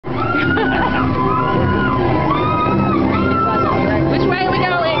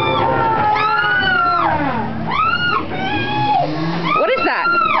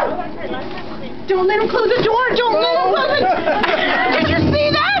Don't let him close the door. Don't let him close the door. Did you see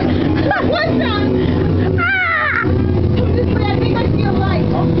that? What's that? Ah! Come this way. I think I see a light.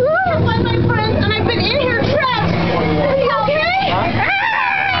 Can't find my friends, and I've been in here trapped. Are you okay?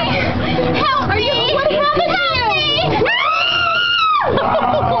 Help me! What happened to you?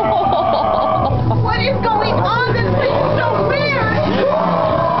 What is going on? This place is so weird.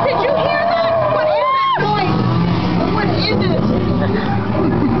 Did you hear that? What is that noise? What is it?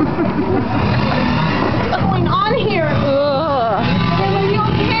 What's going on here? Are you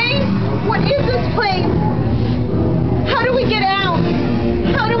okay? What is this place? How do we get out?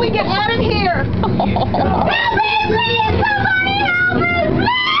 How do we get out of here? Help me, please! Somebody help me,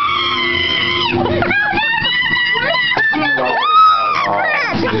 please!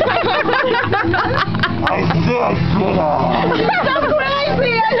 I said get out. You're so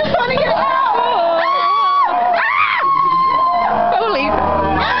crazy! I just want to get out! Holy.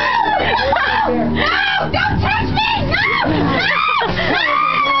 No! Don't touch me! No! No!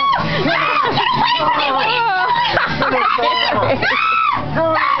 No! Get away from me! What are you doing? No!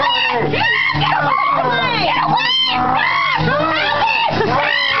 Get away! Get away! Help me!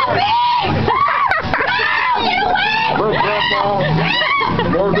 Help me! No! Get away!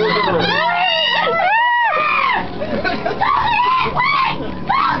 More visible.